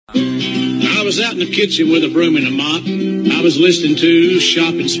I was out in the kitchen with a broom and a mop. I was listening to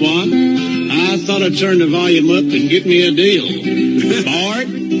Shop and Swap. I thought I'd turn the volume up and get me a deal. Bart,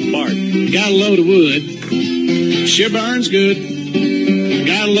 got a load of wood. Sure burns good.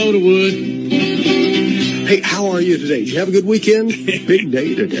 Got a load of wood. Hey, how are you today? Did you have a good weekend? Big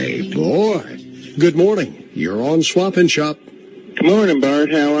day today. Boy, good morning. You're on Swap and Shop. Good morning,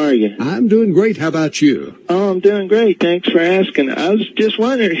 Bart. How are you? I'm doing great. How about you? Oh, I'm doing great. Thanks for asking. I was just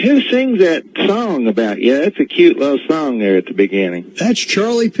wondering, who sings that song about you? That's a cute little song there at the beginning. That's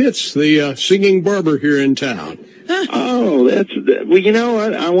Charlie Pitts, the singing barber here in town. Oh, well, you know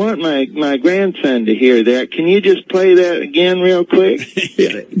what? I want my grandson to hear that. Can you just play that again real quick?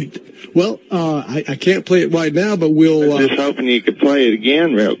 Yeah. Well, I can't play it right now, but we'll... I was just hoping you could play it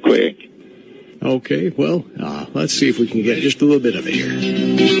again real quick. Okay, well, let's see if we can get just a little bit of it here.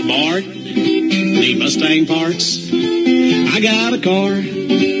 Bart, need Mustang parts. I got a car.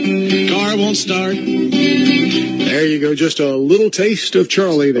 Car won't start. There you go, just a little taste of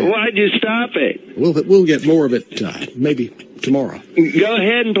Charlie there. Why'd you stop it? We'll get more of it maybe tomorrow. Go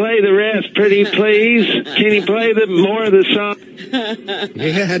ahead and play the rest, pretty please. Can you play more of the song?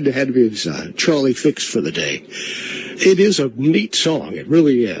 It had to be his Charlie fix for the day. It is a neat song. It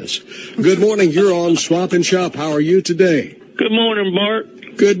really is. Good morning. You're on Swap and Shop. How are you today? Good morning, Bart.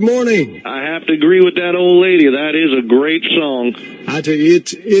 Good morning. I have to agree with that old lady. That is a great song. I tell you,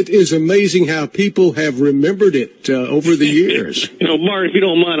 it is amazing how people have remembered it over the years. You know, Bart, if you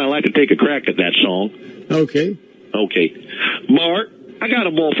don't mind, I'd like to take a crack at that song. Okay. Bart, I got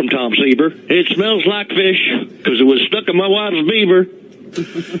a ball from Tom Seaver. It smells like fish because it was stuck in my wife's beaver.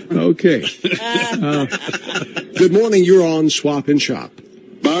 Okay. Good morning. You're on Swap and Shop.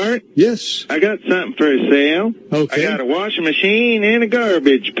 Bart? Yes? I got something for sale. Okay. I got a washing machine and a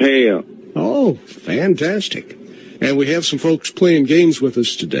garbage pail. Oh, fantastic. And we have some folks playing games with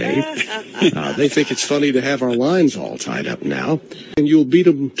us today. They think it's funny to have our lines all tied up now. And you'll beat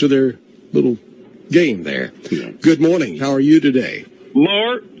them to their little game there. Yeah. Good morning. How are you today?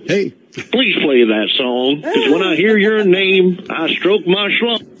 Bart? Hey. Please play that song, because when I hear your name, I stroke my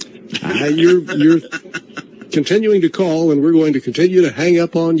slump. You're continuing to call, and we're going to continue to hang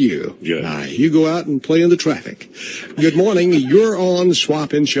up on you. Yeah. You go out and play in the traffic. Good morning. You're on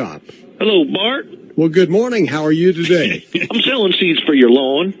Swap and Shop. Hello, Bart. Well, good morning. How are you today? I'm selling seeds for your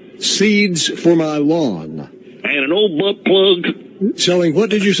lawn. Seeds for my lawn. And an old butt plug. Selling what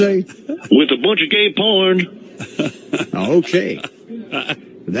did you say? With a bunch of gay porn. Okay.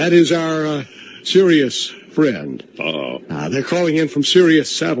 That is our Sirius friend. They're calling in from Sirius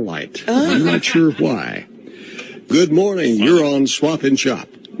Satellite. I'm not sure why. Good morning. You're on Swap and Shop.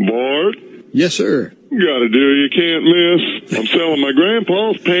 Bart? Yes, sir. Got a deal you can't miss. I'm selling my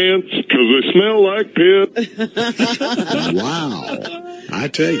grandpa's pants because they smell like piss. Wow. I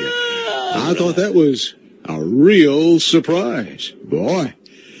tell you, I thought that was a real surprise. Boy.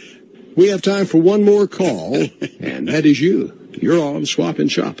 We have time for one more call, and that is you. You're on Swap and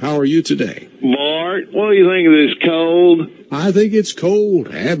Shop. How are you today? Bart, what do you think of this cold? I think it's cold.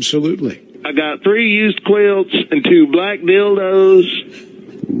 Absolutely. I got 3 used quilts and 2 black dildos.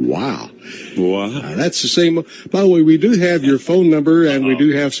 Wow. That's the same. By the way, we do have your phone number, and we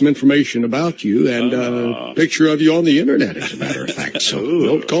do have some information about you, and a picture of you on the internet, as a matter of fact. So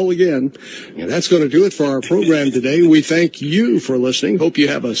don't call again. And that's going to do it for our program today. We thank you for listening. Hope you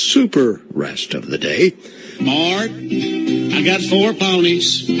have a super rest of the day. Bart, I got 4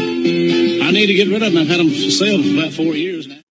 ponies. I need to get rid of them. I've had them for sale for about 4 years now.